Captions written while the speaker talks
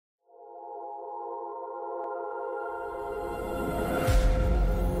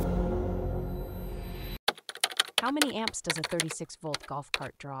How many amps does a 36-volt golf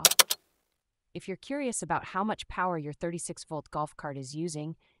cart draw? If you're curious about how much power your 36-volt golf cart is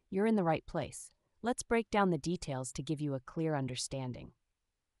using, you're in the right place. Let's break down the details to give you a clear understanding.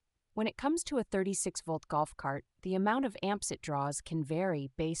 When it comes to a 36-volt golf cart, the amount of amps it draws can vary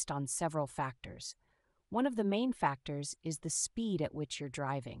based on several factors. One of the main factors is the speed at which you're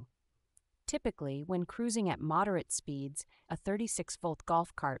driving. Typically, when cruising at moderate speeds, a 36-volt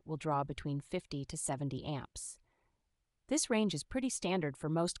golf cart will draw between 50 to 70 amps. This range is pretty standard for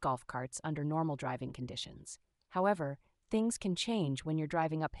most golf carts under normal driving conditions. However, things can change when you're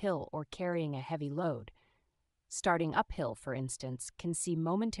driving uphill or carrying a heavy load. Starting uphill, for instance, can see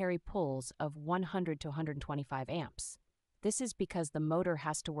momentary pulls of 100 to 125 amps. This is because the motor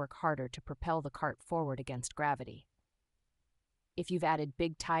has to work harder to propel the cart forward against gravity. If you've added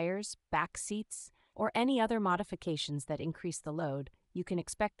big tires, back seats, or any other modifications that increase the load, you can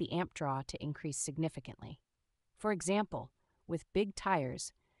expect the amp draw to increase significantly. For example, with big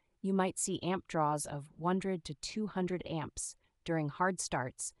tires, you might see amp draws of 100 to 200 amps during hard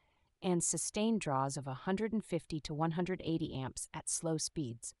starts and sustained draws of 150 to 180 amps at slow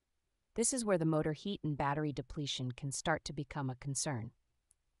speeds. This is where the motor heat and battery depletion can start to become a concern.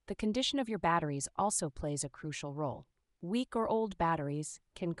 The condition of your batteries also plays a crucial role. Weak or old batteries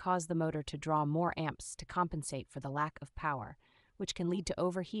can cause the motor to draw more amps to compensate for the lack of power, which can lead to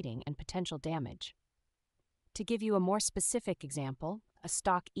overheating and potential damage. To give you a more specific example, a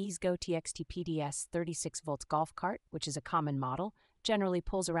stock Xgo TXT PDS 36-volt golf cart, which is a common model, generally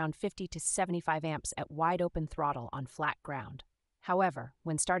pulls around 50 to 75 amps at wide-open throttle on flat ground. However,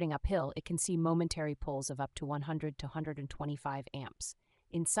 when starting uphill, it can see momentary pulls of up to 100 to 125 amps.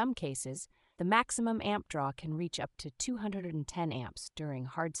 In some cases, the maximum amp draw can reach up to 210 amps during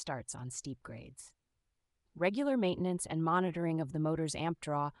hard starts on steep grades. Regular maintenance and monitoring of the motor's amp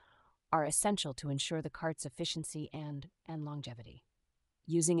draw are essential to ensure the cart's efficiency and longevity.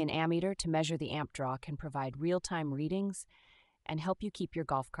 Using an ammeter to measure the amp draw can provide real-time readings and help you keep your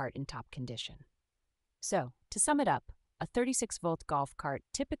golf cart in top condition. So, to sum it up, a 36-volt golf cart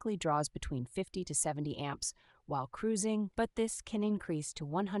typically draws between 50 to 70 amps while cruising, but this can increase to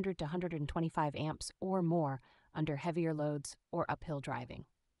 100 to 125 amps or more under heavier loads or uphill driving.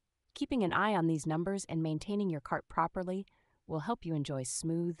 Keeping an eye on these numbers and maintaining your cart properly will help you enjoy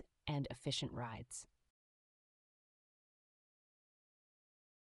smooth and efficient rides.